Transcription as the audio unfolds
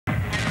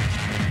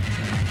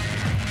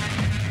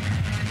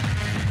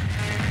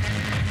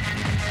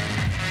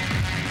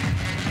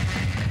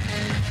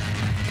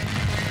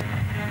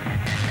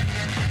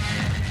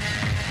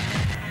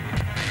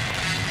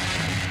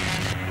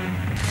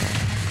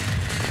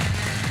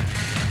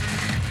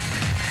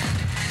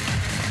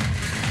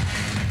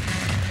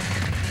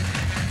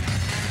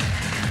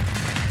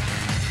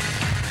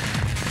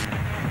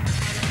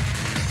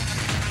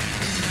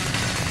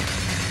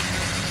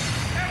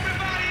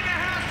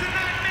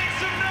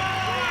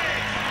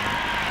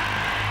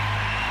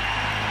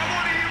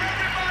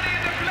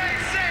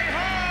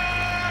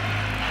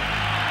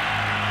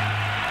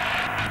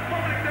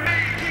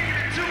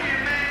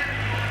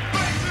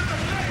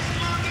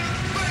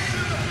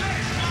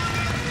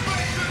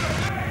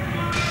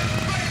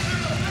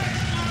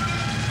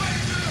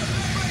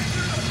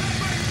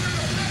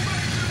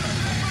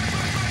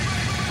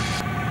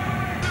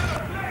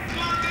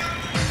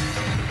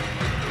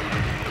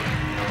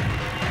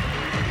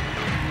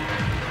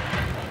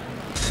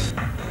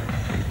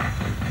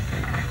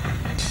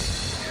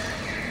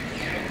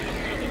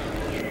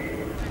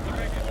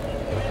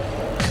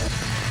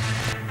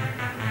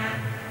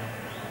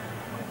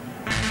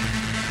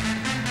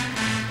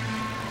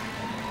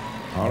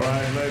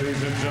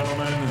ladies and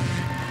gentlemen.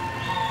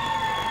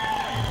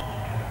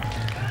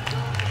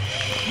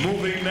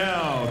 Moving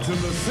now to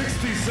the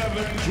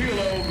 67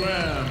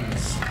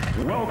 kilograms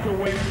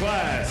welterweight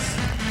class.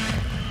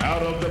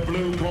 Out of the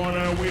blue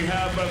corner, we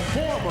have a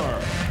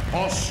former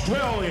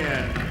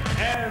Australian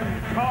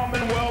and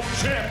Commonwealth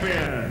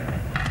champion.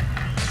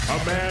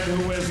 A man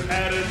who has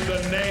added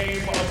the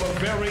name of a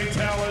very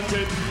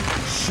talented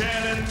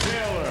Shannon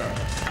Taylor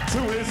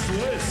to his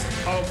list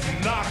of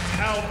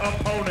knockout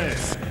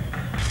opponents.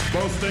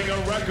 Boasting a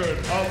record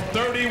of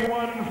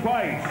 31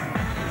 fights,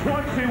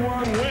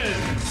 21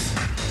 wins,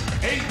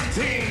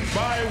 18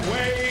 by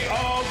way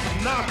of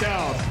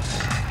knockout.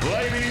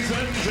 Ladies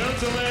and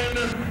gentlemen,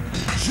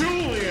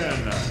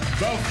 Julian,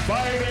 the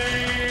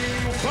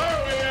Fighting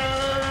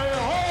Warrior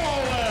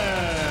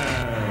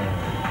Holland.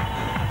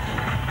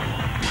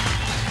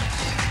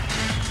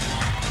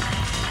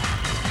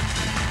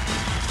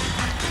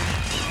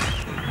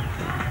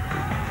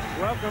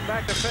 Welcome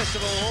back to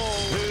Festival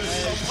Hall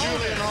as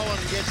Julian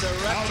Holland gets a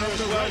rapturous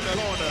welcome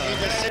in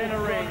the centre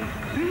ring.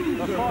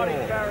 The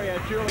Fighting Barrier,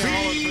 Julian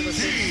Holland with a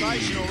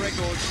sensational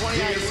record,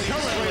 28 wins,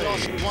 3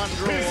 losses, 1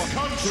 draw.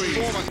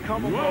 Former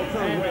Commonwealth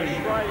and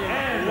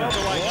Australian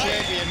welterweight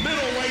champion.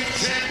 Middleweight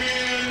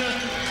champion,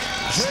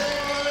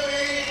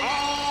 Joy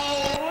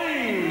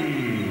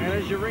Ali. And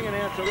as your ring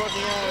announcer,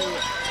 Rodney O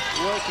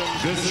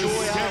welcomes This is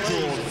Joy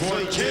scheduled Ali for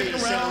to 10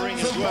 centre ring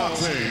rounds as of well.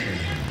 boxing.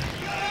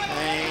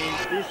 And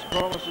this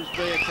promises to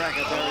be a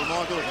cracker, Barry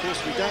Michael. Of course,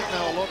 we don't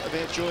know a lot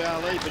about Joy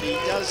Ali, but he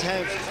does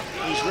have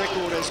his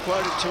record as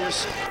quoted to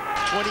us.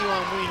 21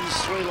 wins,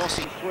 3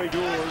 losses, 3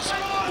 draws,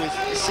 with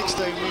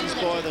 16 wins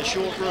by the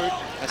short route.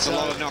 That's a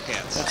lot of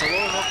knockouts. That's a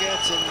lot of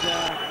knockouts, and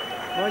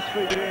most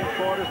Fijian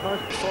fighters,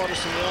 most fighters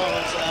from the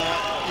islands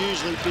are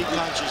usually big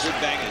punches. Good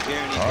bangers here,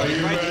 and Are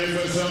you ready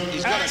for some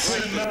he's got a action,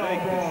 great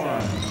physique,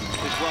 Melbourne?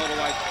 this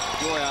welterweight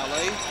Joy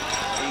Ali.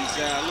 He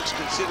looks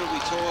considerably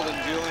taller than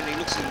Julian. He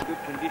looks in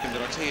good condition,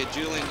 but I tell you,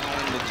 Julian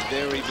Holland looks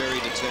very, very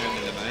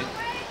determined to me.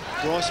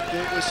 Bryce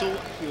Birtwhistle,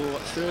 your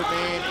third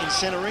man in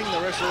centre ring,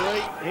 the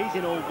referee. He's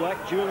in all black.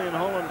 Julian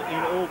Holland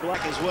in all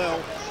black as well.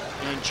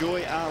 And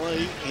Joy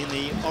Ali in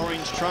the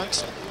orange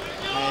trunks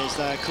as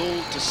they're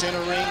called to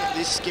centre ring.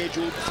 This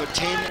scheduled for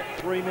 10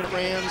 3-minute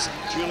rounds.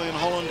 Julian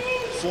Holland,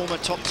 former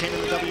top 10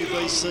 in the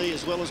WBC,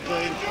 as well as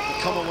being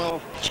the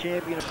Commonwealth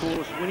champion, of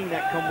course, winning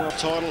that Commonwealth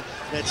title.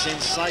 That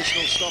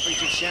sensational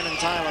stoppage of Shannon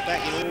Taylor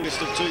back in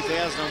August of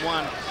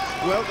 2001.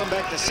 Welcome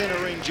back to centre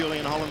ring,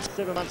 Julian Holland.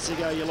 7 months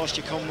ago, you lost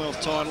your Commonwealth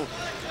title,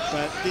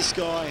 but this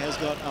guy has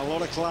got a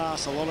lot of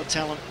class, a lot of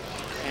talent,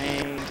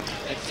 and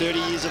at 30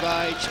 years of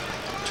age,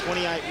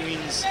 28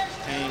 wins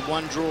and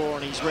 1 draw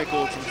on his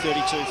record from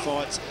 32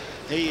 fights.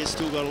 He has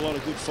still got a lot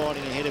of good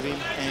fighting ahead of him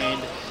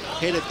and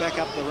headed back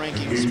up the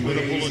rankings with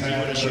a bullet he would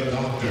have shot.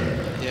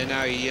 Yeah,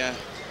 no, he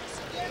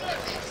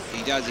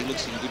does. He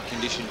looks in good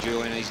condition,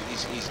 Julian.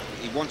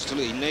 He wants to.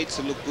 He needs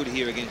to look good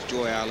here against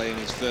Joy Ali in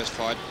his first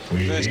fight.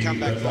 First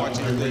comeback fight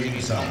since losing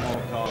his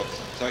Commonwealth title.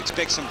 So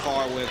expect some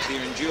fireworks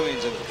here. And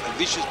Julian's a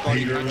vicious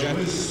body puncher and got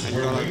a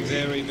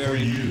very,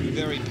 very,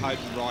 very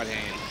potent right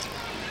hand.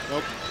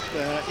 Well,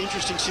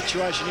 interesting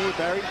situation here,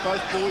 Barry.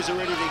 Both boys are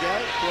ready to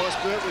go. Bryce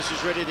Birtwhistle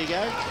is ready to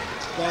go.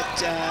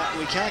 But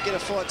we can't get a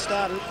fight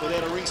started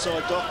without a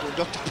ringside doctor.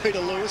 Dr. Peter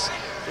Lewis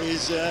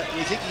is,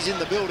 we think he's in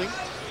the building,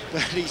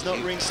 but he's not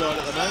ringside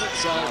at the moment.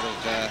 So might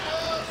have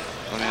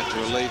gone out to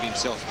relieve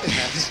himself,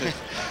 perhaps.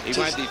 He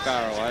won't be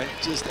far away.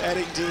 Just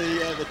adding to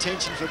the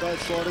tension for both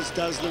fighters.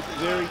 Does look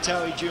very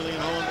toughy, Julian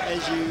Holland,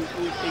 as you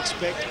would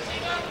expect.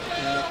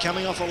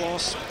 Coming off a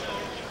loss.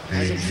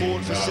 Hasn't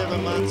fought for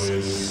 7 months,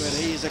 but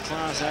he is a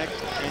class act,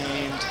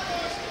 and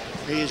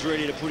he is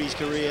ready to put his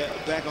career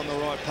back on the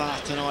right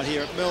path tonight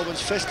here at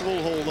Melbourne's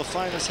Festival Hall, the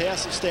famous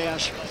House of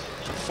Stoush,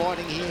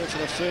 fighting here for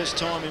the first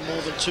time in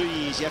more than 2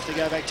 years. You have to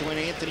go back to when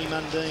Anthony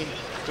Mundine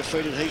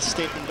defeated Heath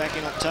Stenton back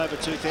in October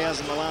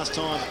 2000, the last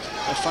time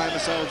the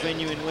famous old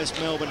venue in West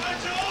Melbourne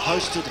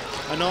hosted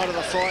a night of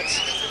the fights.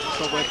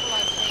 But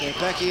they're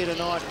back here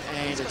tonight,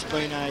 and it's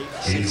been a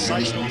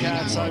sensational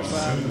card so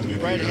far.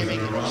 Brad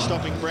Hemming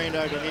stopping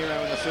Brando De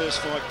Niro in the first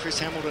fight. Chris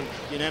Hamilton,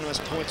 unanimous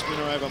points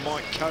winner over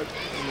Mike Cope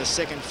in the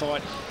second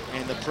fight.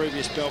 And the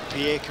previous belt,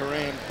 Pierre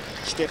Karam,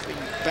 stepping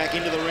back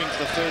into the ring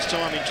for the first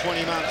time in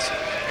 20 months,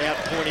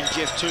 outpointing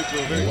Jeff Tupu,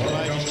 a very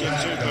courageous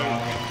Jeff Tupu.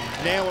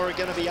 Now we're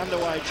going to be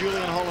underway.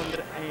 Julian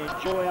Holland and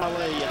Joy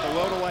Ali at the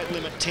welterweight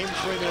limit, 10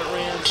 3-minute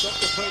rounds.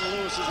 Dr. Peter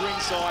Lewis is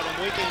ringside,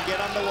 and we can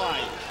get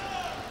underway.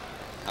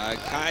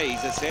 Okay,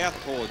 he's a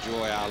southpaw,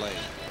 Joy Ali.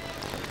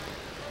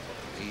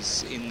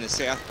 He's in the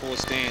southpaw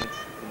stance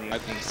in the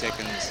opening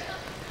seconds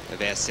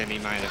of our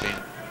semi-main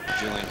event.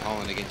 Julian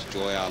Holland against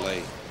Joy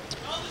Ali.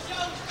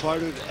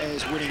 Quoted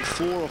as winning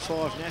 4 or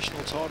 5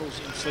 national titles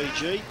in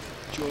Fiji.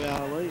 Joy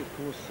Ali, of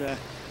course,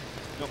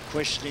 not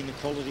questioning the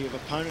quality of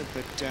opponent,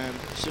 but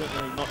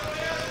certainly not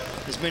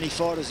as many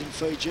fighters in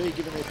Fiji,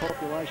 given their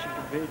population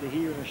compared to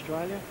here in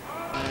Australia.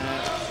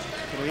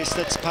 But I guess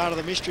that's part of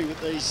the mystery with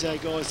these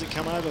guys that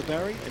come over,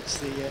 Barry. It's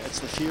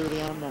the fear of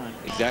the unknown.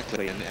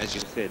 Exactly, and as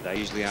you said, they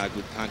usually are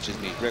good punchers,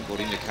 and his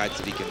record indicates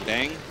that he can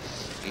bang.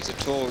 He's a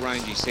tall,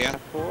 rangy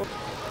southpaw.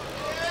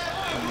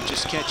 And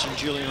just catching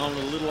Julian Holland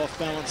a little off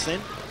balance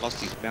then. Lost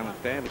his balance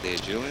badly there,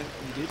 Julian.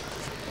 He did.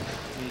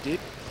 He did.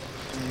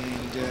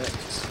 And,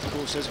 of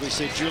course, as we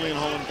said, Julian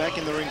Holland back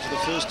in the ring for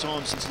the first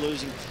time since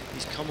losing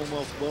his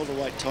Commonwealth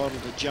welterweight title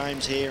to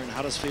James Hare in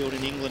Huddersfield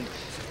in England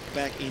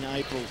back in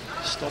April.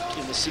 Stopped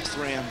in the 6th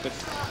round, but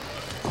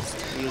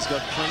he has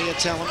got plenty of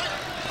talent,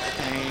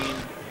 and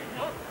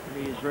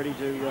he is ready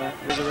to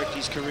resurrect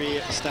his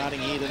career starting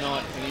here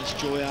tonight against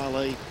Joy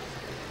Ali,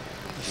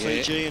 the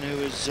Fijian who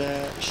is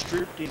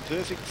stripped in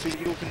perfect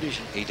physical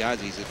condition. He does.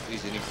 He's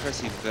an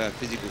impressive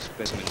physical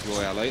specimen,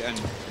 Joy Ali, and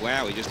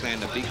wow, he just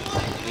landed a big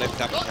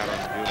left uppercut on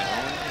Julian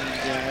Holland.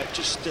 And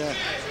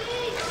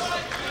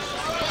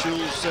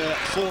Jules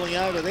falling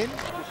over then.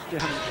 I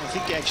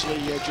think actually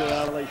Joy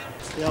Ali,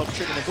 the old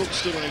trick in the book,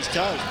 stood on his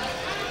toes.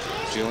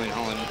 Julian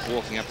Holland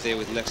walking up there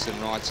with lefts and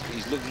rights.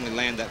 He's looking to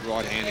land that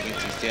right hand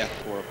against his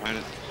southpaw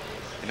opponent.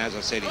 And as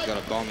I said, he's got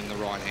a bomb in the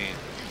right hand.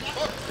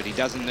 But he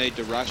doesn't need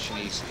to rush, and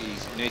he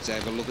needs to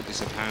have a look at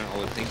this opponent, I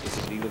would think,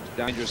 because he looks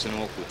dangerous and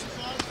awkward.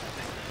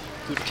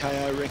 Good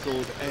KO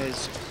record,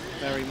 as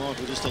Barry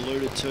Michael just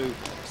alluded to,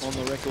 on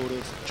the record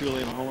of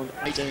Julian Holland.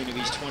 18 of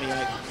his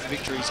 28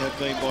 victories have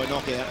been by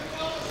knockout.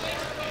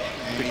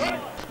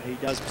 And he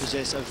does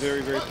possess a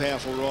very, very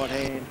powerful right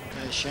hand,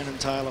 as Shannon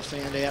Taylor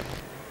found out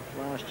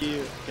last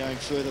year. Going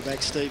further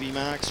back, Stevie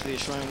Marks for the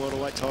Australian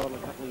welterweight title a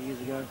couple of years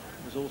ago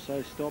was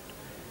also stopped.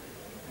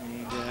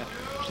 And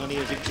plenty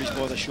of victories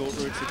by the short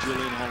route for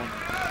Julian Holland.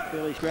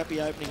 Fairly scrappy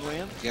opening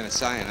round. I'm going to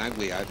say an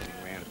ugly opening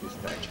round at this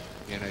stage.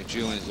 You know,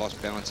 Julian's lost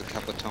balance a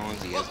couple of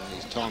times. He hasn't,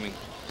 his timing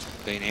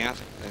been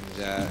out,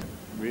 and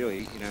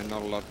really, you know,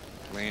 not a lot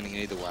landing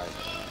either way.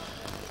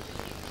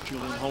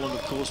 Julian Holland,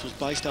 of course, was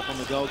based up on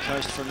the Gold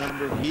Coast for a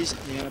number of years.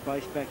 Now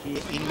based back here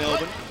in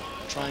Melbourne.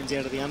 Trains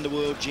out of the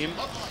Underworld gym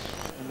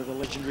under the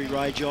legendary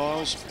Ray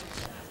Giles.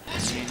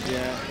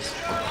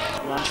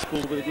 And lunge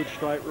full with a good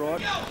straight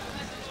right.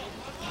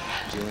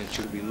 Julian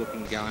should be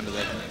looking, going to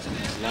that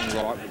long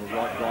right with the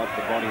right drive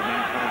to the body and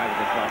then come over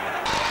the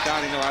top.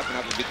 Starting to open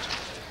up a bit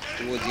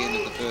towards the end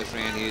of the first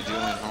round here,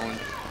 Julian Holland.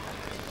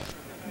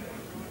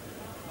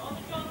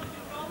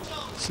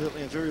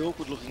 Certainly a very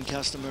awkward-looking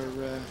customer,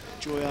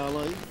 Joy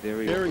Ali.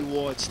 Very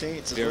wide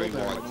stance as well. Very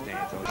wide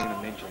stance. I was going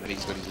to mention that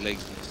he's got his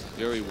legs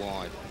very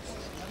wide.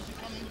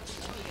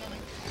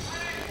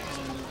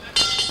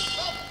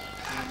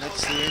 And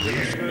that's the end of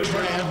the first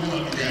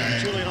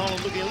round. Julian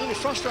Holland looking a little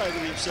frustrated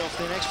with himself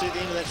then, actually, at the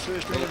end of that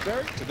first round,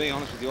 Barry. To be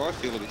honest with you, I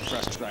feel a bit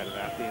frustrated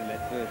after the end of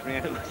that first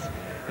round.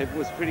 It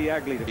was pretty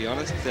ugly, to be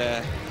honest.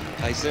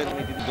 They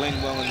certainly didn't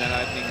blend well in that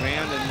opening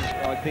round,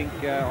 and I think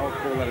I'll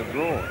call that a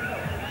draw.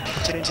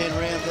 10-10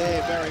 round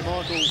there. Barry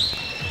Michael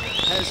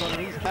has on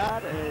his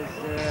card as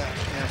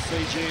our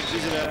Fijian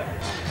visitor,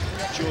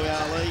 Joy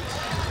Ali,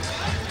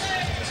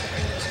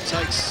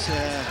 takes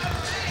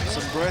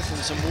some breath and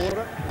some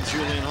water. And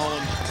Julian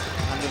Holland,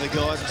 under the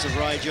guidance of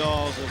Ray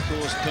Giles, of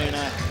course, been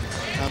a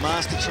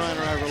master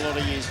trainer over a lot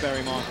of years,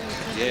 Barry Michael.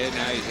 Yeah,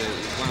 no, he's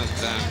one of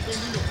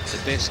the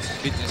best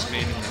fitness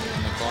men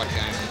in the fight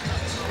game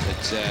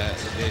that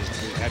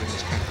we've had in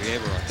this country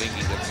ever. I think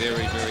he's a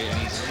very, and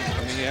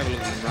I mean, you have a look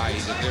at him, Ray,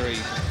 he's a very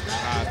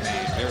hard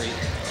man, very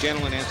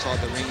gentleman outside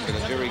the ring, but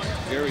a very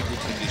good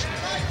conditioner.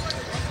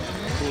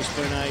 Of course,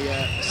 been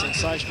a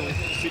sensational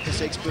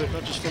fitness expert,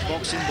 not just for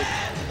boxing, but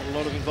had a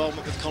lot of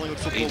involvement with Collingwood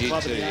Football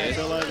Club and the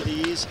AFL over the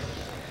years.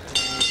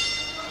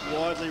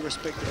 Widely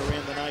respected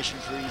around the nation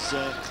for his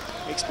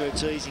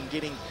expertise in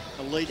getting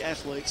elite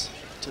athletes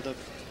to the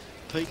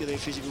peak of their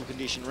physical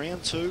condition.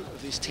 Round 2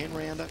 of this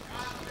 10-rounder,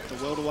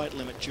 the welterweight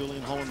limit.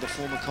 Julian Holland, the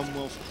former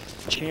Commonwealth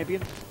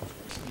champion,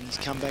 in his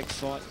comeback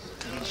fight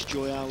against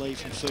Joy Ali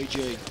from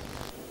Fiji.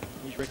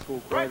 His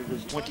record quoted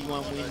as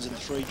 21 wins and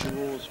 3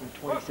 draws from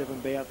 27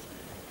 bouts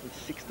with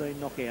 16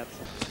 knockouts.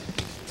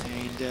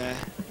 And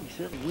he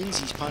certainly wins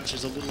his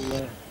punches a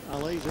little,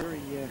 Ali, very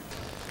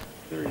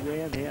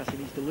roundhouse in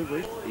his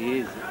delivery. He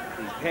is.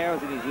 His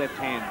power's in his left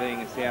hand,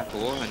 being a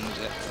southpaw, and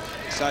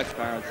so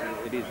far it's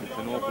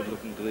an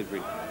awkward-looking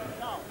delivery.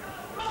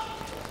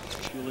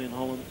 Julian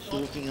Holland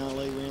stalking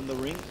Ali around the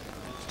ring.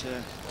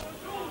 At,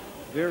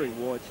 very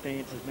wide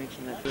stance, as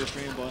mentioned in that first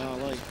round by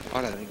Ali.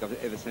 I don't think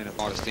I've ever seen a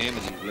fighter stand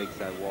with his legs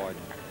so wide.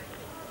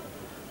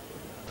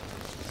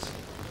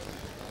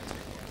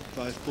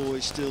 Both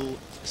boys still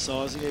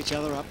sizing each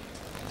other up.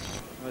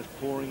 Both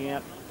pouring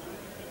out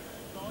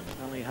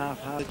only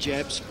half-hearted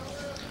jabs.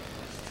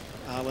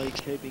 Ali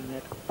keeping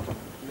that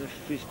left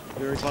fist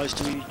very close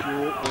to his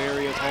jaw,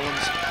 wary of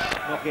Holland's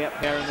knockout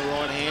power in the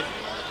right hand.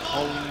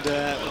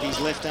 Holland with his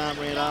left arm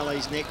around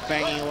Ali's neck,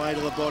 banging away to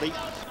the body.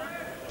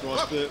 Dry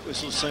spurt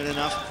whistle soon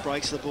enough,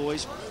 breaks the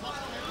boys.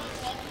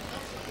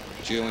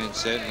 Julian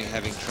certainly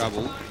having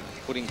trouble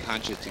putting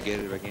punches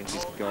together against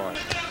this guy.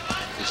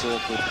 This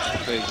awkward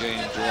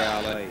Fijian Joy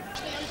Ali.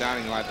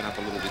 Starting to open up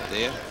a little bit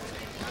there.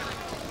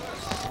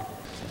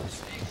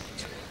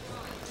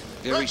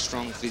 Very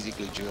strong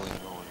physically, Julian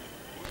Holland.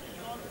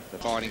 The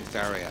fighting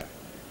farrier.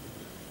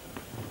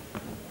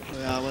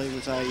 Ali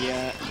with a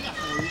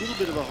little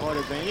bit of a height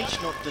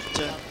advantage. Not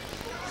that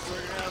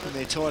when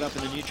they're tied up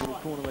in the neutral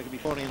corner, they could be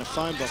fighting in a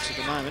phone box at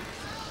the moment.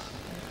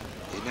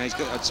 You know,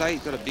 I'd say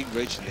he's got a big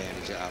reaching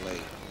advantage,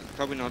 Ali.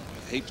 Probably not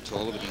heaps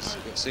taller, but he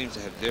seems to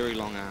have very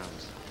long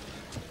arms.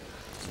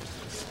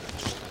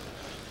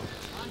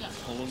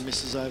 Holland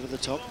misses over the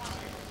top.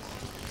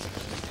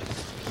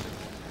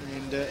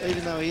 And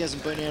even though he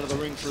hasn't been out of the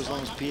ring for as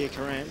long as Pierre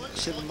Caran,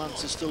 7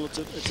 months is still, it's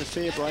a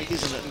fair break,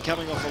 isn't it? And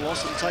coming off a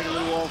loss, it'll take a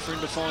little while for him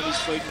to find his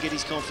feet and get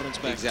his confidence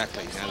back.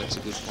 Exactly. No, that's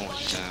a good point.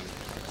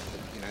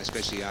 You know,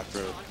 especially after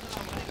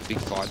a big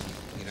fight,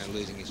 you know,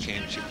 losing his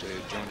championship to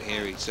John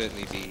Hare, he'd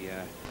certainly be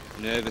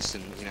nervous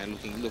and, you know,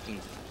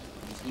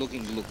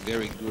 looking to look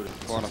very good, and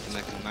quite often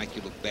that can make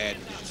you look bad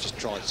if you just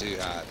try too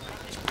hard.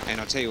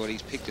 And I'll tell you what,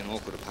 he's picked an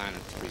awkward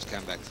opponent for his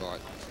comeback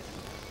fight.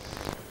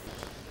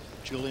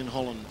 Julian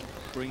Holland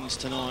brings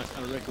tonight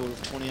a record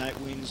of 28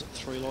 wins,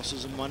 3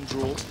 losses and 1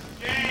 draw.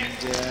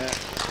 And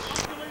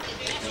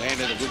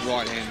landed a good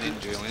right hand then,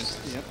 Julian.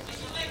 Yep.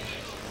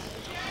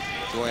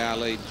 Joy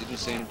Ali didn't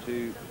seem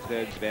too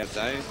disturbed about it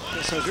though.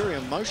 That's a very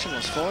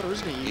emotionless fighter,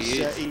 isn't he?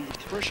 His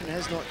expression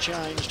has not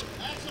changed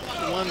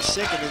 1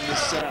 second in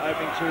this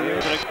opening 2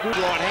 rounds. But a good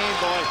right hand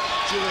by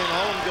Julian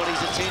Holland got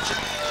his attention.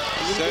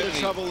 A little bit of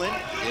trouble then.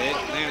 Yeah,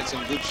 landed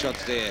some good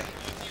shots there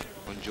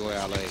on Joy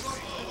Ali.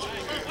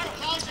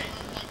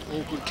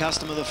 Awkward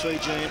customer, the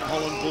Fijian.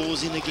 Holland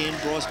bores in again.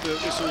 Bryce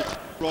Burkistle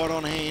right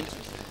on hand.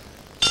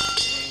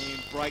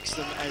 And breaks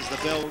them as the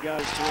bell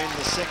goes to end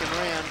the 2nd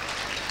round.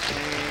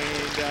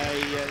 And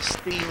a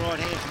stinging right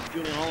hand from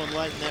Julian Holland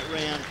late in that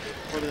round.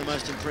 Probably the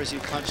most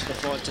impressive punch of the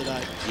fight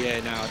today. Yeah,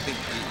 no, I think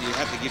you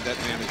have to give that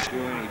round to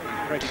Julian. He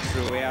pressed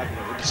throughout.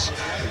 It was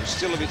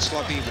still a bit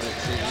sloppy, but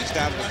he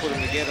started to put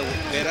them together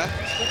better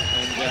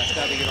and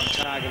started to get on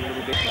target a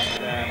little bit.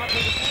 And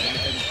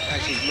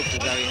actually looked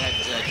as though he had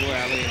Joy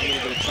Ali in a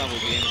little bit of trouble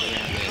at the end of the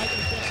round there.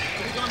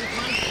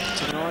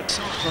 Tonight's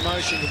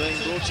promotion being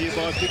brought to you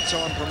by Big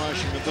Time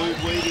Promotion, the Bood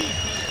Weedy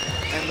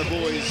and the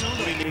boys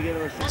putting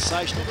together a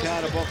sensational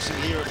card of boxing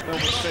here at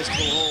Melbourne's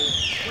Festival Hall.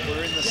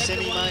 We're in the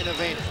semi-main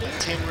event, a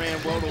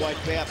 10-round welterweight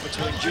bout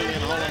between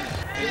Julian Holland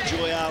and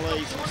Joy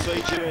Ali from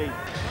Fiji.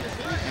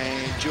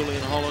 And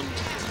Julian Holland,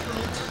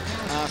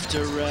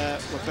 after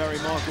what Barry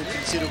Michael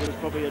considered was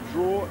probably a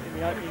draw in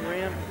the opening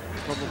round,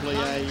 probably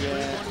a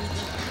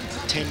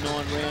 10-9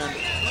 round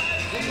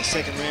in the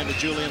 2nd round to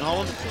Julian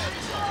Holland,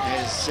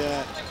 as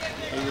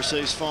he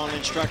receives final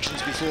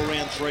instructions before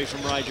round 3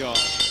 from Ray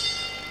Giles.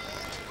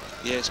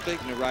 Yeah,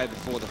 speaking to Ray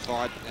before the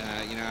fight,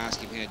 you know, asked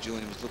him how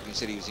Julian was looking. He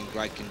said he was in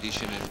great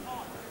condition,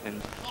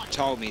 and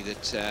told me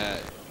that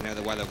you know,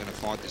 the way they were going to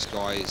fight this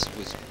guy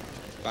was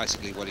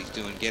basically what he's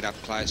doing: get up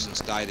close and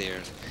stay there.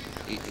 And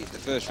the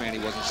first round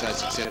he wasn't so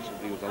successful.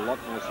 He was a lot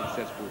more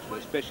successful,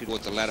 especially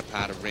towards the latter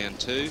part of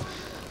round 2.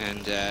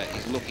 And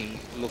he's looking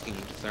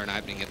for an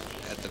opening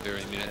at the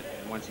very minute.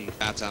 And once he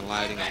starts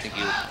unloading, I think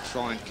he'll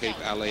try and keep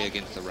Ali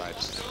against the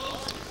ropes.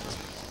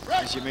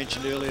 As you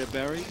mentioned earlier,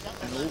 Barry,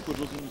 an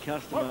awkward-looking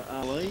customer,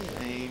 Ali,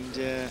 and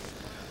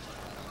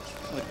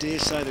I dare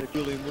say that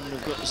Julian wouldn't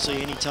have got to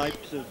see any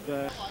tapes of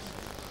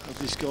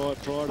this guy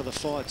prior to the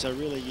fight. So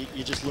really,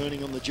 you're just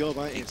learning on the job,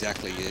 aren't you?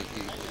 Exactly. You're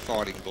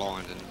fighting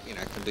blind, and you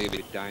know, it can be a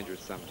bit dangerous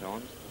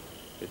sometimes.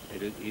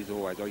 It is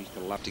always. I used to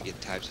love to get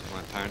tapes of my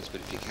opponents, but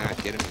if you can't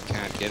get them, you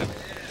can't get them.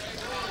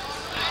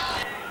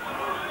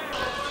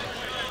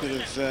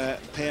 Bit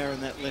of power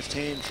in that left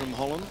hand from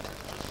Holland.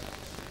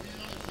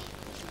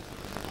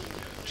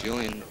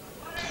 Julian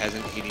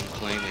hasn't hit him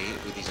cleanly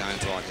with his own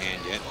right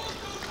hand yet.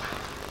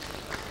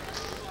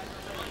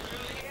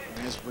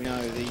 As we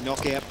know, the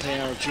knockout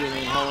power of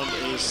Julian Holland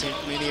has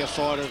sent many a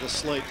fighter to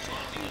sleep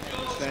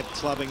with that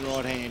clubbing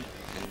right hand.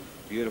 And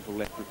beautiful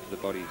left hook to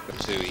the body he's got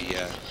too.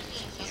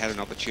 He had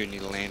an opportunity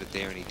to land it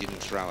there and he didn't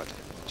throw it.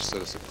 Which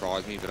sort of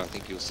surprised me, but I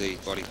think you'll see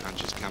his body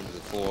punches come to the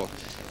fore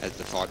as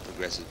the fight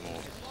progresses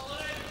more.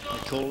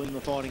 They call him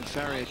the fighting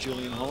farrier,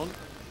 Julian Holland.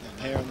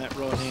 The power in that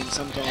right hand,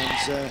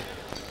 sometimes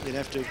you'd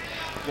have to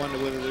wonder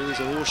whether there is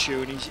a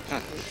horseshoe in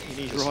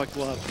his right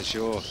glove. For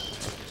sure.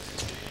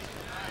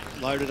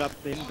 Loaded up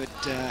then, but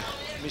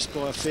missed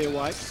by a fair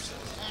weight.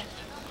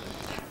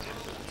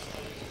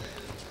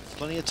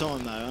 Plenty of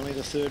time though, only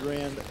the 3rd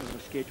round of the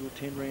scheduled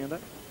 10-rounder.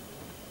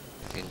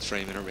 In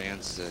 3-minute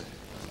rounds, a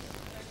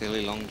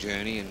fairly long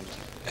journey, and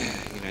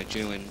you know,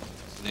 Julian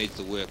needs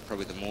the work.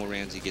 Probably the more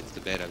rounds he gets,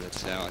 the better.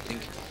 But I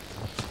think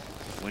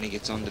when he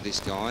gets onto this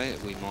guy,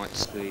 we might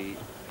see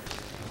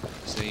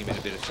him in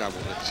a bit of trouble.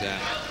 But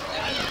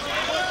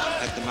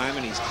at the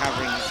moment, he's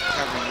covering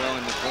well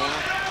in the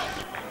corner.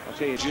 I'll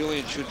tell you,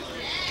 Julian should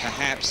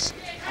perhaps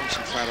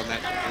concentrate on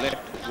that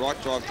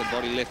right drive to the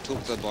body, left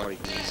hook to the body.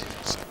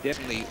 He's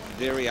definitely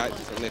very open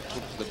for left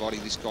hook to the body,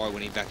 this guy,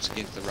 when he backs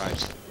against the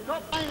ropes.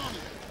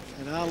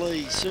 And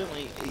Ali,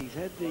 certainly, he's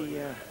had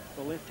the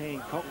left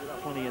hand cocked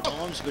plenty of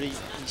times, but he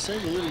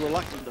seemed a little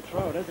reluctant to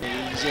throw it, hasn't he?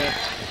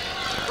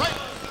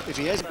 If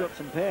he hasn't got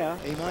some power,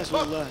 he might as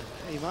well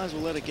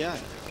let it go.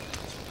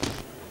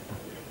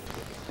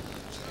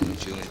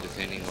 Julian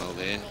defending well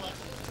there.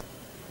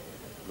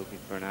 looking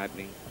for an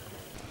opening.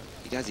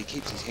 He does, he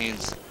keeps his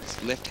hands,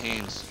 his left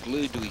hands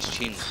glued to his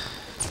chin.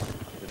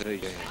 The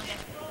Fijan.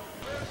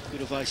 Good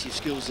evasive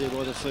skills there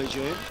by the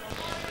Fijan.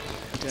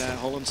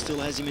 Holland still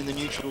has him in the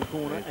neutral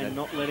corner and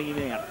not letting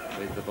him out.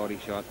 There's the body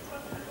shot.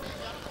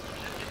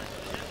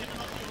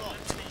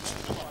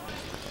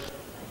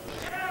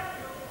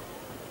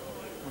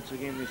 Once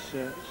again, this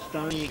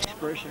stony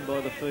expression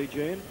by the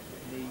Fijan.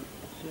 He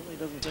certainly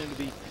doesn't seem to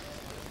be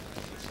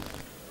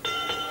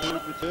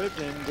good with it.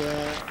 And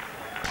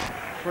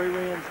 3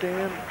 rounds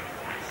down,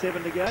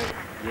 7 to go.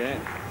 Yeah,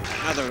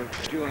 another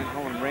Julian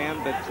Holland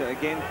round, but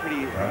again,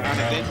 pretty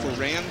uneventful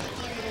round.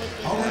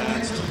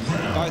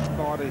 Both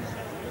fighters,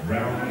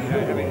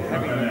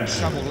 having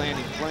trouble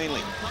landing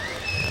cleanly.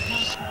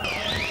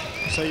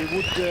 So you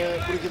would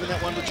have given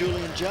that one to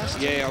Julian just?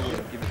 Yeah, I would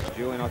have given it to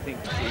Julian. I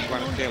think he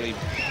won it fairly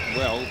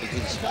well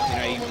because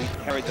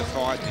he carried the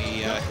fight. And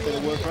he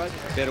better work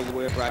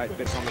rate,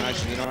 better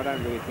combination. I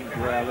don't really think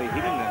Joy Ali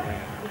hit him that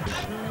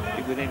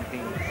round with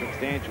anything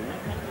substantial.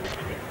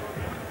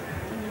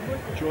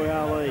 Joy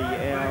Ali,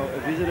 our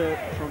visitor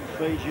from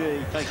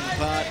Fiji, taking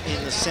part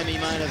in the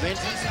semi-main event,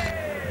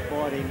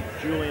 fighting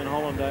Julian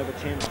Holland over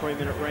 10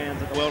 3-minute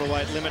rounds at the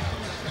welterweight limit.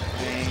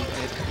 And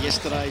at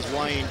yesterday's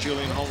weigh-in,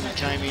 Julian Holland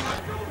came in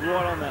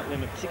right on that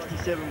limit,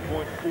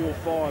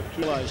 67.45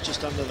 kilos,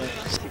 just under the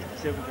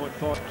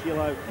 67.5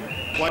 kilo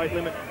weight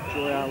limit.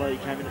 Joy Ali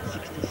came in at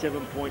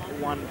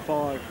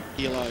 67.15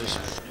 kilos.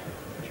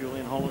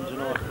 Julian Holland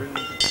tonight brings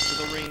to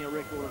the ring a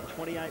record of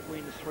 28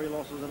 wins, 3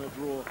 losses and a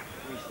draw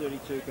in his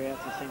 32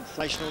 bouts. A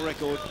sensational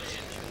record,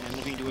 and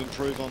looking to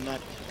improve on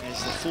that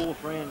as the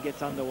 4th round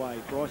gets underway.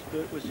 Bryce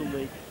Birtwistle,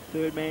 the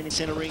 3rd man in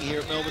centre ring here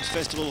at Melbourne's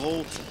Festival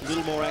Hall. A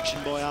little more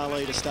action by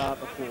Ali to start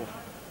the 4th.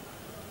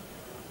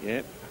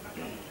 Yep,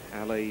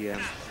 Ali has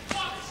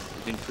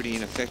been pretty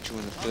ineffectual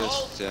in the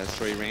first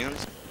 3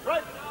 rounds.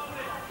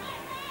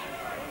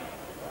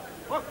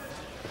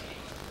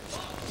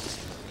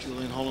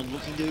 Julian Holland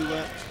looking to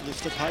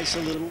lift the pace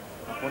a little,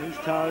 up on his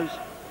toes,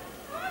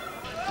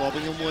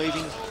 bobbing and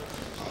weaving.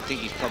 I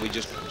think he's probably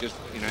just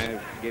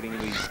getting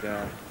into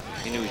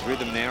his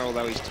rhythm now,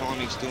 although his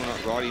timing's still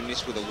not right. He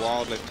missed with a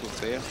wild left hook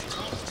there.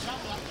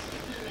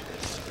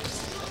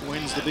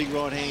 When's the big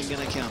right hand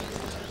going to come?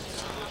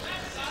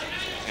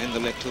 And the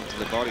left hook to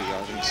the body. I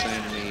haven't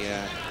seen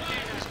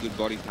his good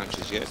body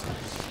punches yet.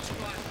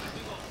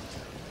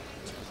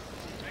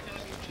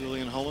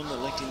 Julian Holland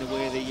electing to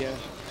wear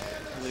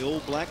the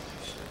all-black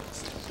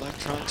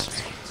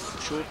trunks,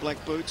 short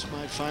black boots,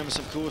 made famous,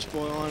 of course, by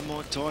Iron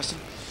Mike Tyson.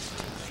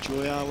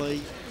 Joy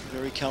Ali,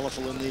 very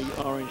colourful in the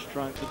orange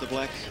trunks with the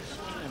black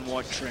and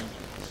white trim.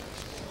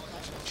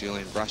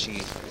 Julian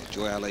brushing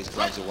Joy Ali's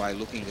gloves away,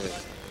 looking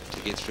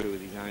to get through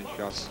with his own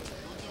shots.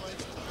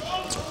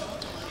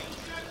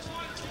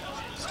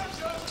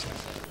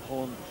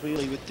 Holland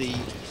clearly with the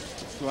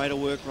greater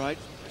work rate.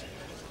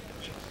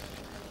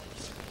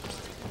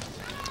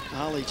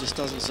 Ali just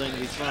doesn't seem to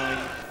be throwing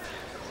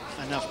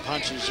enough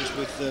punches, just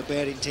with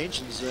bad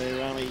intentions.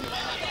 They're only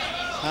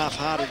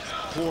half-hearted,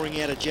 pouring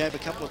out a jab a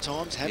couple of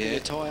times, happy to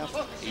tie up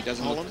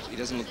Holland. He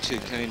doesn't look too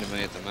keen to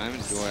me at the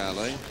moment, Joy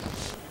Ali.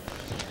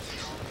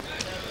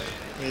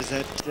 There's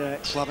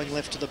that clubbing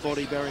left to the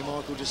body Barry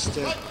Michael just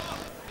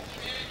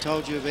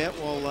told you about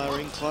while they were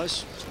in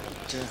close.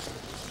 But,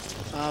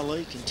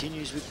 Ali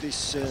continues with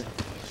this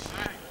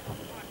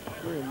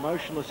very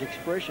emotionless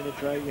expression.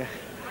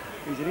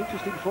 He's an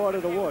interesting fighter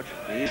to watch.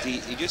 He is.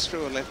 He just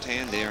threw a left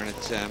hand there, and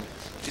it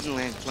didn't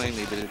land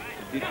cleanly, but it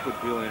did put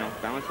Julian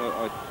off balance.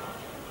 I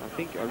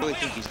really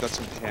think he's got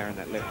some power in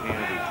that left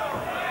hand of his.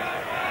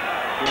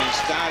 Julian's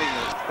starting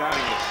to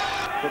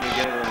put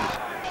together a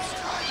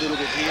little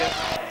bit here.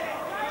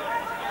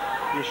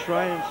 The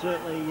Australian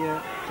certainly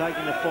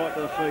taking the fight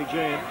to the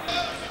Fijan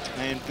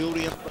and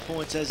building up the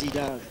points as he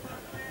does.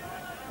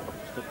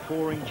 The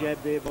pouring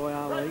jab there by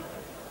Ali.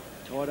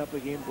 Tied up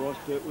again, Bryce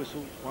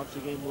Birtwistle once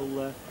again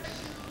will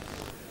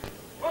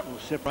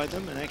separate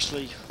them, and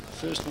actually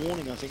first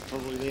warning I think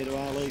probably there to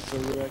Ali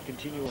for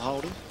continual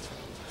holding.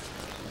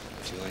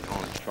 Julian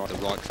Holland tried the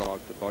right side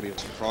of the body. I'm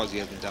surprised he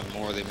hasn't done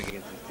more of them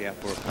against his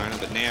southpaw opponent,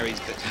 but now he's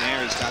starting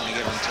to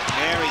get on.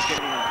 Now he's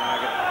getting on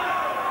target.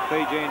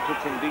 Fijan took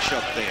some big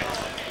shots there.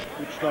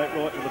 Good straight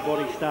right to the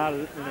body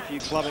started it, and a few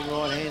clubbing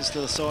right hands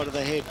to the side of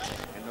the head.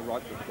 And the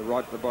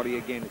right to the body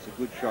again. It's a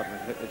good shot,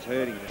 and it's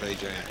hurting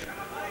Fijan.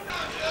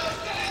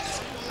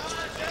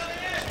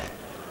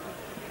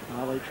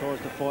 Ali tries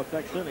to fight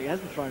back. Certainly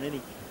hasn't thrown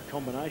any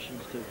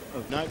combinations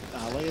of note,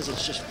 Ali, as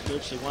it's just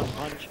virtually one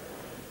punch.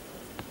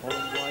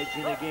 Holland wades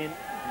in again,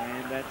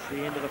 and that's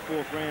the end of the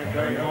 4th round.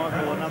 Barry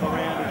Michael, another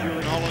round of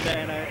Julian Holland,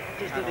 and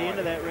just at the end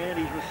of that round,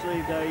 he's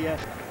received a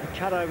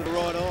cut over the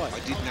right eye. I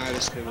did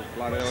notice there was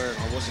blood earlier,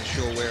 and I wasn't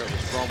sure where it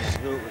was from or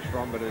who it was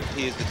from, but it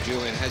appears that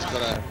Julian has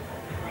got a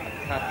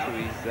cut to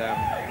his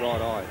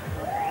right eye.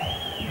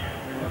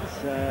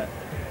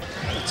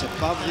 It's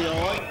above the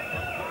eye.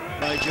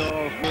 Ray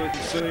Giles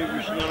working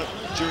feverishly on it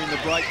during the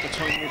break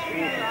between this 4th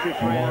and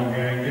 5th round.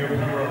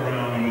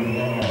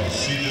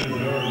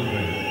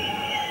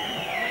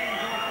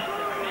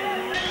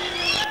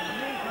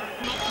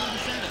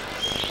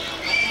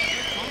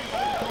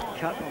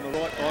 cut on the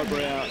right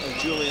eyebrow of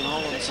Julian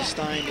Holland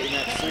sustained in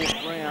that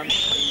 4th round.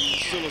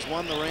 He still has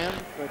won the round,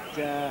 but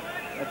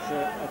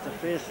that's a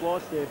fair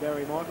slice there,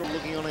 Barry Michael,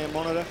 looking on our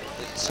monitor.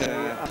 It's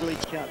ugly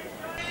cut.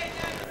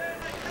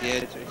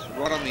 Yeah, it's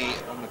right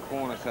on the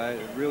corner, so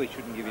it really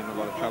shouldn't give him a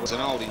lot of trouble. It's an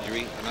old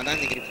injury, and I don't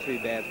think it's too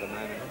bad at the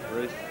moment,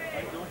 Bruce.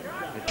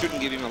 It shouldn't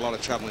give him a lot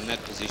of trouble in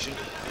that position.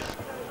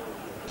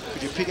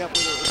 Could you pick up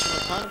whether it was from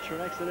a punch or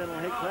an accidental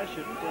head clash?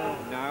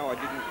 No, I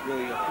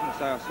couldn't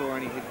say I saw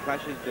any head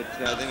clashes,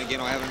 but then again,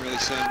 I haven't really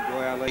seen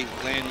Joy Ali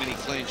land many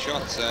clean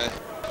shots, so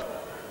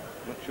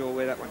I'm not sure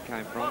where that one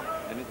came from.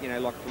 And, you know,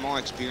 like from my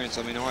experience,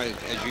 I mean,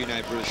 as you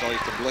know, Bruce, I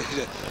used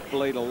to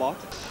bleed a lot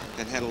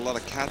and had a lot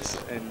of cuts,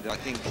 and I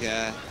think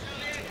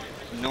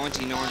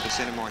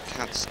 99% of my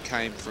cuts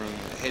came from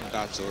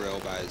headbutts or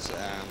elbows.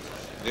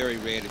 Very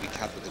rare to be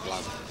cut with a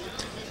glove.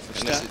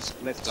 Unless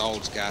it's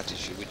old scar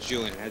tissue, which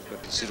Julian has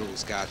got considerable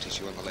scar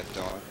tissue on the left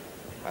eye,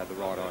 the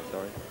right eye,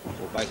 sorry,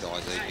 or both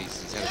eyes.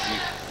 He's had a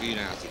few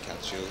nasty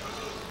cuts, sure.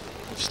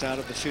 We've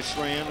started the 5th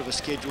round of a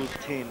scheduled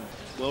 10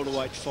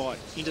 welterweight fight,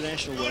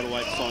 international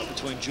welterweight fight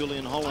between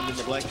Julian Holland in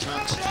the black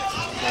trunks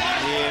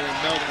here in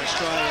Melbourne,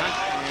 Australia,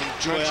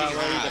 and Joy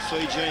Ali, the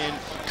Fijian,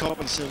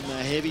 copping some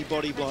heavy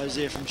body blows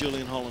there from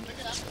Julian Holland.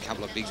 A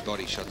couple of big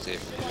body shots there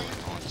from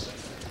Julian Holland.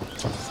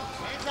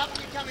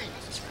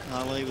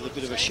 Ali with a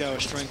bit of a show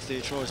of strength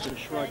there, tries to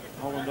shrug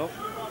Holland off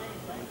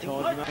and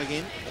ties him up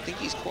again. I think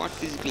he's quite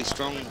physically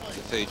strong, the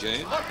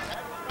Fijian.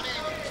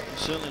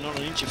 Certainly not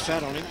an inch of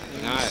fat on him.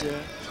 No.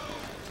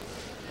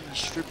 He's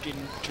stripped in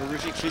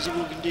terrific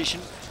physical condition.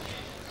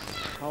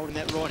 Holding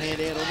that right hand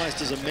out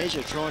almost as a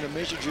measure, trying to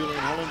measure Julian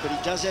Holland, but he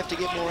does have to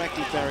get more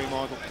active, Barry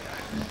Michael.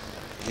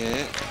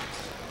 Yeah,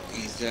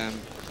 he's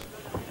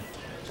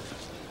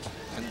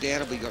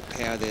undoubtedly got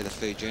power there, the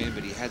Fijian,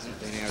 but he hasn't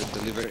been able to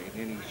deliver it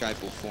in any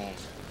shape or form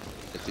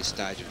at this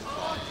stage of the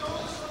fight.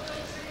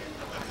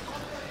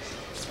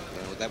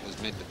 Well, that was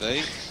meant to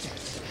be.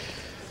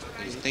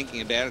 He was thinking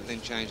about it, then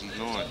changed his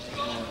mind.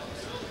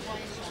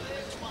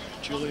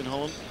 Julian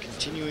Holland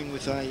continuing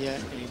with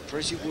an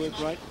impressive work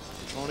rate,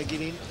 trying to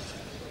get in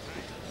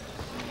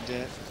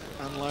and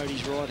unload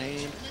his right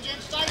hand,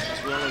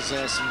 as well as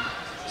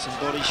some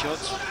body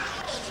shots.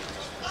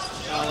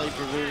 Ali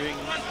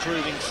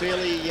proving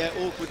fairly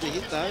awkward to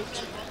hit, though.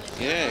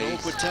 Yeah, an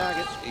awkward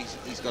target.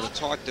 He's got a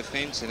tight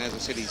defence, and as I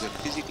said, he's a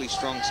physically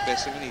strong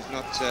specimen. He's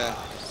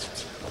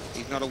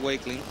not a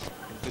weakling,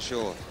 for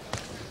sure.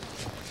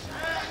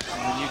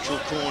 In the neutral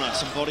corner,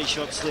 some body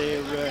shots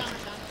there,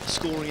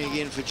 scoring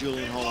again for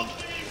Julian Holland.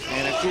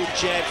 And a good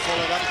jab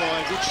followed up by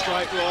a good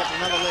straight right,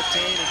 another left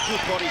hand, and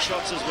good body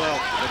shots as well.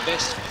 The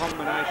best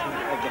combination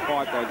of the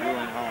fight by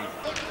Julian Holland.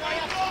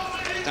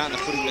 Starting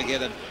to put him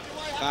together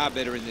far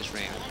better in this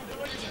round.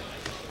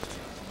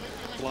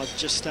 Blood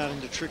just starting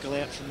to trickle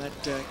out from that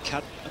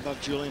cut above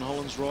Julian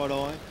Holland's right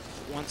eye.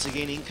 Once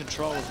again in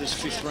control of this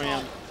 5th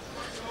round.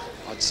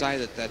 I'd say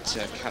that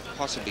cut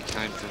possibly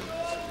came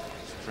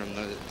from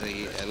the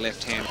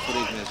left-hand foot,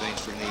 even as being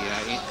from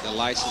the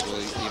laces, or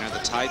the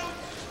tape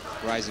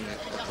grazing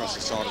across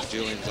the side of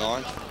Julian's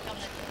eye.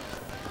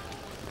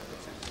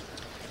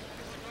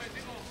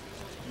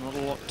 Not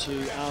a lot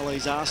to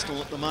Ali's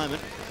arsenal at the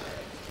moment.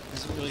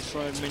 Hasn't really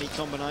thrown many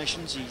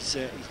combinations. He's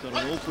got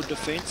an awkward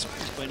defence.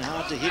 It's been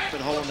hard to hit,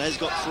 but Holland has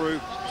got through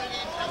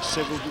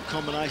several good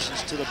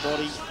combinations to the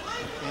body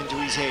and to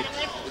his head.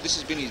 Well, this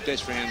has been his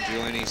best round,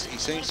 Julian. He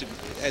seems to,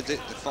 as the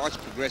fight's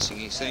progressing,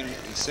 he's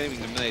seeming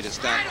to me to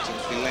start to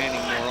be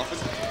landing more often.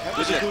 That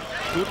was a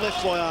good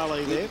left by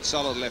Ali there.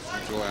 Solid left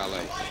from Joy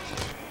Ali.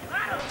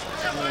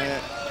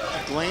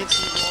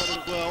 Glancing right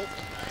as well.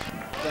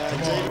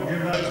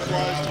 Even those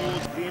blows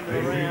towards the end of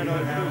the round, I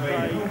still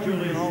say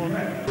Julian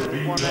Holland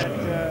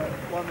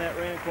won that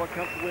round quite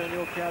comfortably on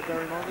your card,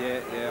 Barry Michael.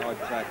 Yeah, I'd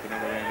take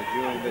another round of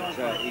Julian,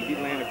 but he did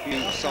land a few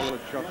solid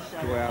shots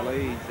to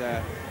Ali. He's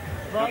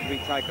not to be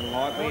taken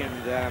lightly, and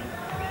he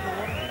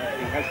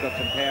has got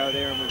some power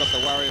there, and we've got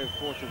the warrior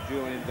force of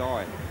Julian's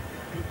eye.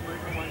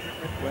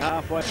 We're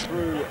halfway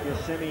through the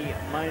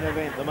semi-main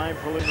event, the main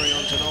preliminary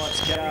on tonight's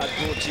card,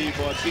 brought to you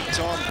by Big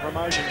Time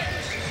Promotion.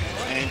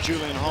 And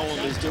Julian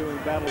Holland is doing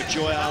battle with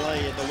Joy Ali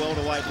at the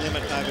welterweight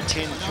limit over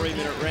 10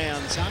 3-minute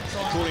rounds.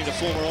 According to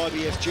former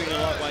IBF junior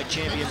lightweight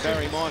champion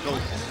Barry Michael,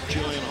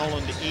 Julian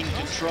Holland in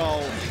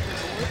control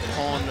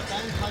on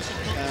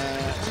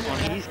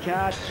his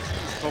card.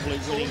 Probably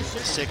winning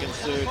the 2nd,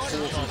 3rd,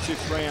 4th and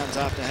 5th rounds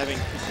after having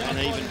an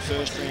even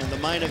first round. The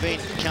main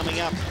event coming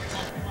up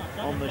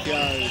on the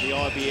show, the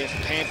IBF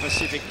Pan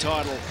Pacific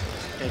title.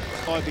 The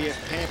IBF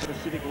Pan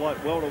Pacific light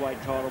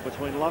welterweight title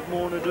between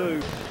Lovemore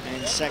Nadu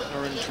and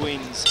Sackner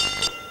Twins.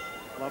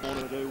 Lovemore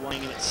Nadu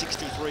weighing in at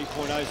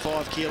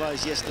 63.05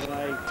 kilos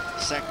yesterday.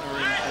 Sackner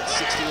in at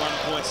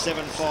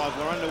 61.75.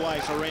 We're underway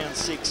for round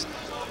 6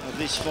 of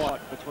this fight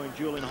between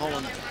Julian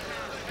Holland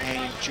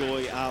and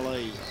Joy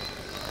Ali.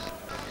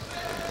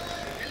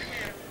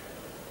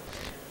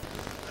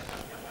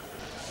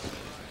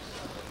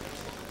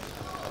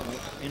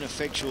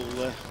 Ineffectual.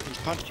 He's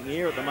punching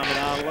air at the moment,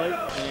 Ali,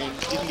 and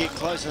didn't get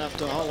close enough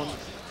to Holland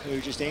who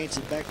just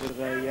answered back with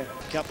a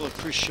couple of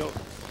crisp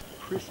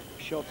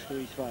shots to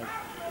his face.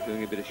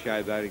 Doing a bit of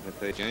showboating with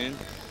Fijan.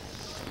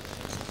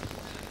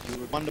 You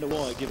would wonder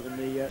why, given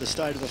the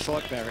state of the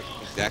fight, Barry.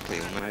 Exactly,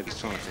 or maybe he's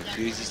trying to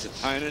confuse his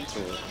opponent,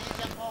 or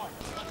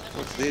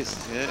what's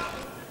this? Yeah.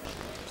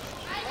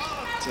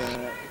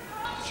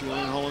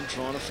 Julian Holland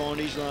trying to find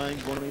his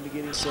range, wanting him to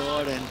get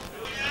inside and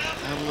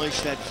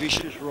unleash that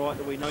vicious right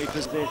that we know he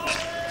possesses.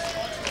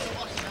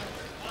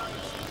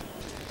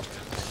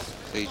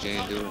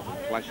 Fijan doing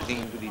flash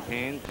things with his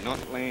hands, not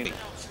landing.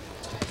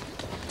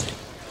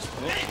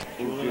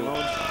 Julian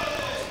Holland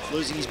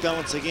losing his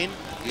balance again.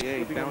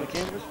 Yeah, his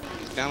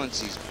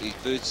balance, his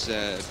boots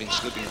have been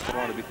slipping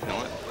quite a bit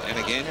tonight, and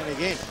again. And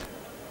again.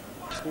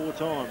 4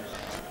 times.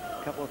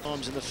 A couple of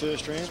times in the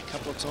first round, a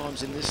couple of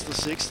times in this, the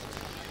 6th.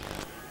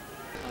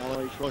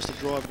 Ali tries to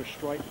drive her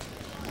straight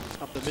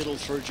up the middle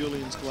through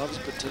Julian's gloves,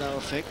 but to no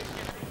effect.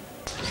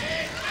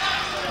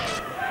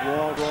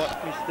 Wild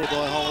right, missed there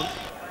by Holland.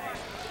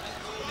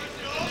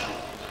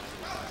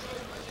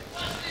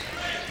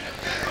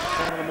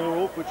 One of the more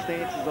awkward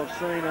stances I've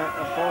seen a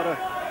fighter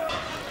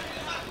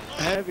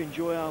have in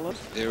Joy Ali.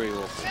 Very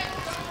awkward.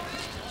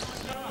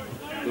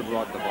 Good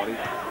right to the body.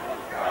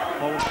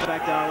 Holland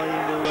backed Ali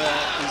into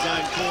his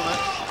own corner.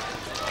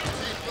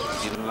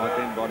 Didn't like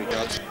them body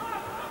shots.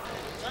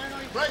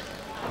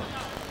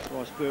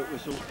 Bryce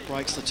Birtwistle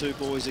breaks the 2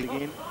 boys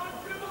again.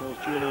 Tells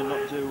Julian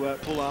not to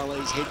pull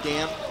Ali's head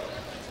down.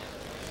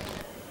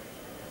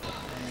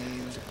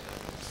 And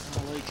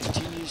Ali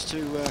continues to...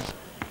 well,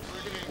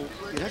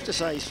 you'd have to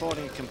say he's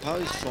fighting a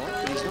composed fight,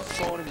 but he's not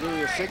fighting a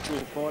very effectual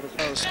fight as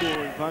far as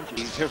scoring punches.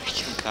 He's very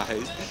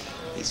composed.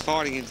 He's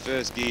fighting in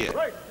first gear.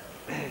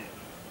 It's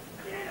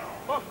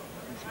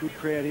a good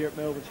crowd here at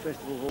Melbourne's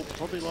Festival Hall.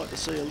 Probably like to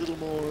see a little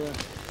more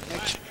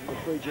action from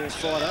the Fijan's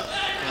fighter.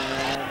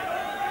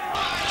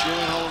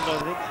 Julian Holland, I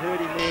think, hurt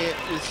him there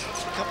with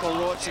a couple of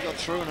rights that got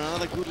through and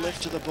another good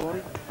left to the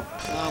body.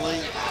 Ali,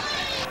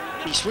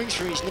 he swings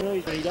for his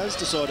knees, but he does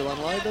decide to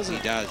unload, doesn't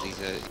he? He does. He's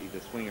a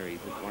swinger. He's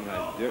one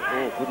of those.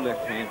 Oh, good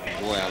left hand from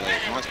Joy Ali.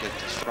 Nice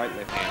straight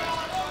left hand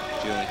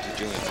to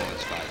Julian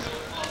Holland's face.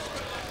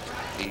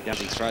 He does.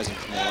 He throws him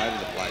from all over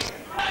the place.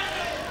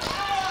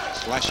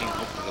 Slashing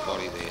hook to the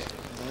body there.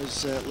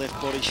 Those left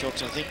body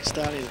shots, I think,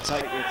 starting to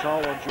take their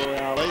toll on Joy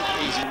Ali.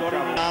 He's got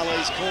him in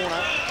Ali's corner,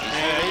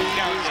 and he's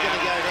going to go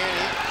down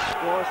here.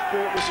 Bryce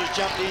Birtwistle's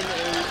jumped in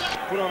and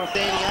put on a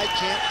standing 8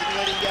 count, didn't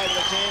let him go to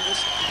the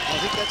canvas.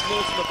 I think that's more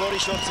from the body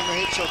shots than the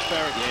head shots,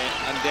 Barry.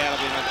 Yeah,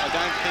 undoubtedly.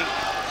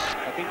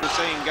 I think we'll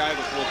see him go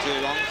before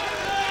too long.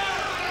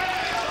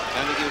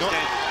 I think he'll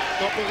stand.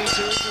 Not looking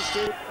too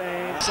interested,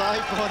 and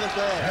saved by the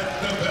bell.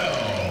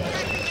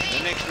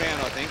 The next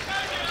round, I think.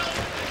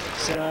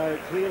 So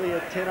clearly a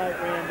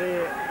 10-8 round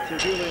there to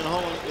Julian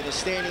Holland with a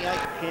standing 8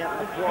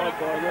 count applied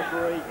by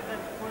referee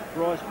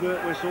Bryce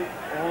Birtwistle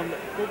on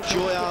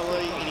Joy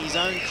Ali in his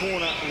own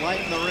corner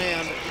late in the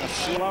round. A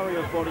flurry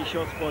of body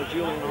shots by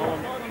Julian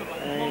Holland,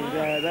 and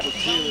that would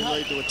clearly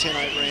lead to a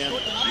 10-8 round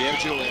for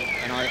Julian.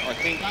 And I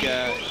think,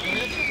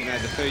 you know,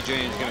 the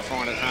Fijian's going to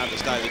find it hard to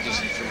stay the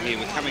distance from here.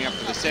 We're coming up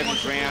to the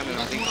 7th round, and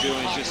I think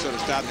Julian's just sort of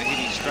starting to hit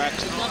his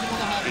straps. And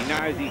he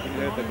knows he can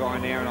hurt the guy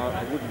now, and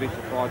I wouldn't be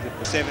surprised if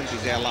the 7th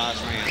is our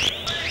last round.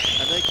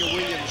 Anika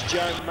Williams,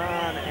 Joe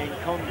Mann and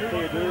Con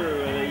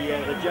Theodoro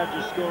are the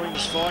judges scoring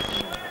this fight.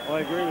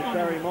 I agree with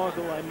Barry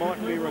Michael, they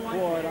mightn't be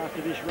required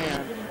after this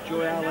round.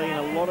 Joy Ali in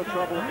a lot of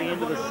trouble at the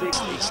end of the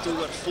 6th. He's still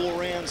got 4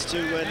 rounds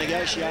to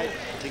negotiate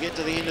to get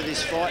to the end of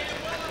this fight.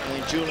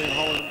 And Julian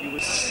Holland, you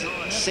would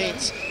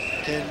sense,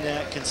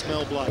 can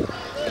smell blood.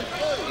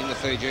 In the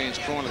Fijian's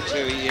corner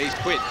too, he's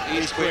quit.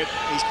 He's quit.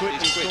 He's quit in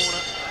his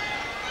corner.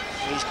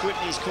 He's quit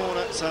in his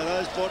corner, so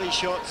those body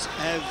shots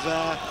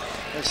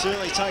have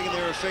certainly taken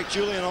their effect.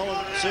 Julian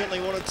Holland certainly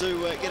wanted to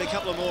get a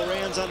couple of more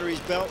rounds under his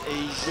belt.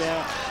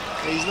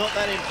 He's not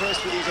that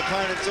impressed with his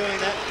opponent doing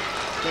that,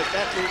 but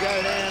that will go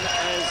down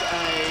as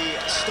a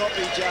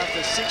stoppage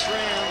after 6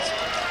 rounds.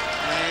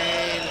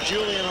 And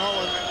Julian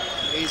Holland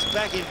is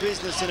back in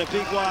business in a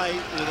big way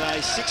with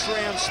a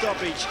 6-round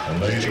stoppage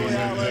for Joy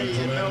Ali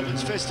in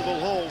Melbourne's Festival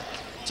Hall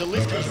to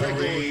lift his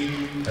record.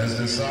 Has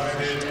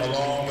decided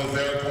along with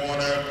their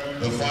corner,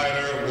 the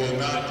fighter will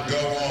not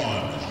go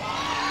on.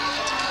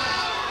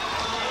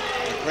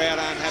 The crowd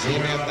aren't happy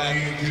about that.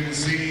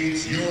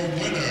 Concedes your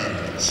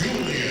winner,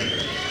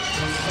 Julian.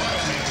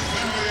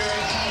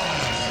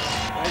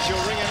 As your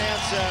ring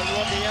announcer,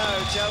 Rodney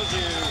O, tells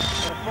you,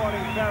 the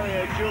fighting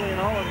farrier Julian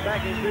Holland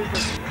back in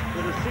business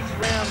with a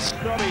 6-round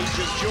stoppage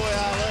of Joy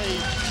Ali.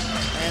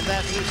 And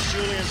that lifts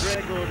Julian's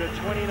record at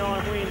 29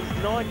 wins,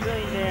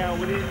 19 now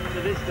within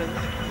the distance,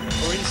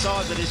 or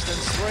inside the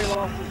distance, 3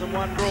 losses and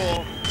 1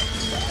 draw.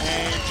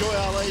 And Joy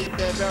Ali,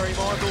 Barry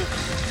Michael,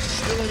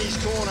 still in his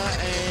corner,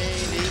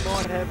 and he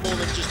might have more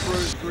than just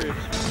bruised ribs.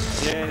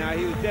 Yeah, no,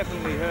 he was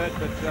definitely hurt,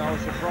 but I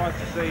was surprised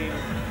to see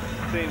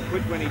him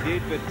quit when he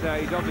did, but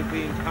he's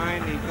obviously in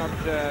pain. He's not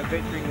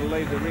venturing to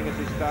leave the ring at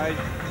this stage.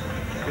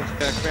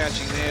 Just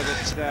crouching there, but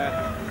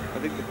I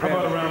think the crowd... How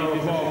about a round of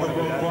applause for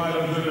both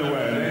fighters in the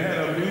way? They had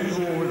a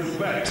mutual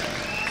respect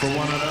for 1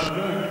 and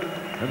under.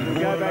 And we'll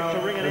go back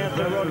to ring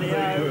announcer Rodney O,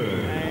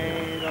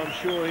 and I'm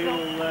sure he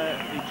will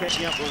be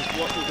catching up with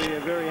what will be a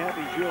very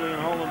happy Julian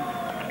Holland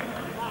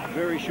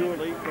very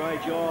shortly. Ray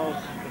Giles,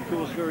 of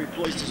course, very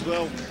pleased as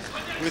well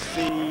with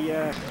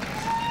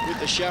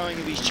the showing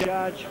of his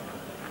charge.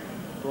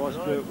 Bryce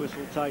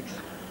Birtwistle takes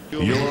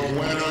your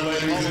winner,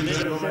 ladies and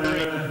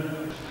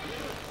gentlemen,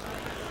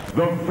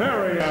 the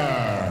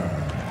Farrier,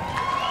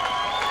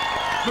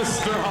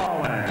 Mr.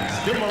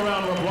 Holland. Give him a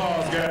round of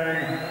applause,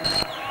 gang.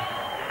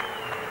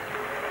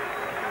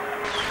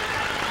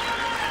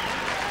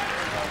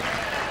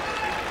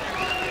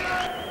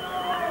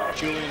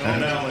 Julian and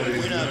Holland, now,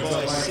 ladies and gentlemen,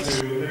 I'd like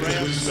to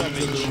introduce him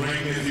to the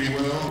ring, if you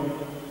will.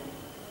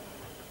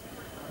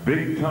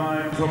 Big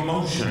Time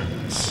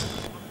Promotions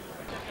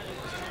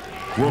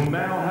will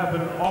now have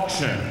an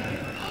auction.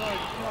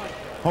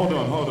 Hold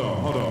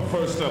on.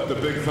 First up, the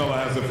big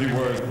fella has a few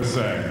words to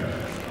say.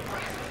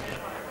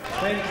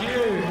 Thank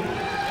you.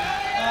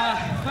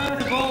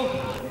 First of all,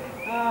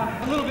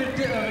 a little bit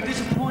of a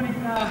disappointing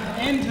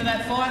end to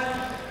that fight.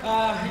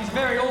 He's a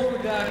very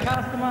awkward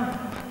customer.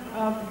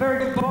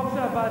 Very good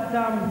boxer, but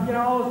you know,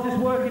 I was just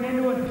working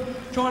into it,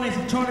 trying to,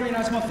 you know,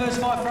 it's my first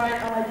fight for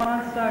 8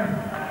 months, so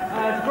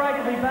it's great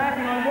to be back,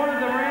 and I wanted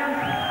the round,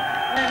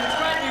 and it's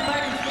great to be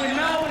back in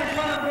Melbourne in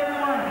front of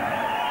everyone.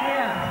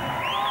 Yeah.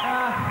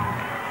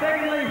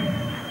 Secondly,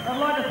 I'd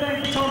like to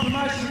thank the Tom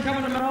Promotions for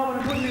coming to Melbourne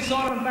and putting this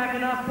on and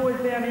backing us boys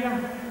down here.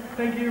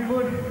 Thank you,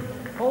 bud.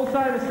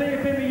 Also, the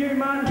CFMU,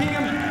 Martin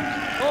Kingham,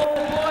 all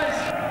the boys,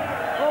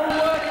 all the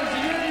workers, the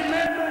union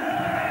members,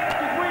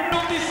 if we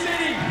built this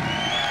city.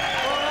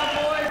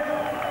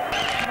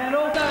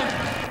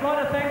 I'd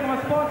like to thank my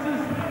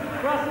sponsors,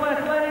 Russell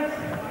Athletics,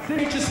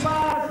 Signature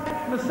Spas,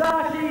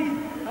 Massages,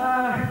 a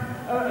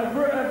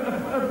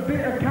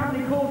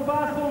company called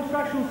Fast Form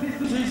Structural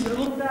Systems who's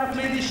looked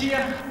after me this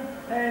year,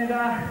 and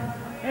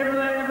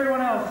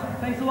everyone else.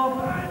 Thanks a lot.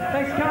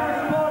 Thanks for coming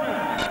and supporting.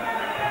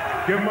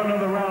 Give him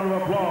another round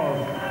of applause.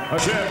 A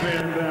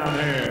champion down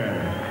here,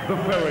 the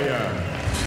Farrier.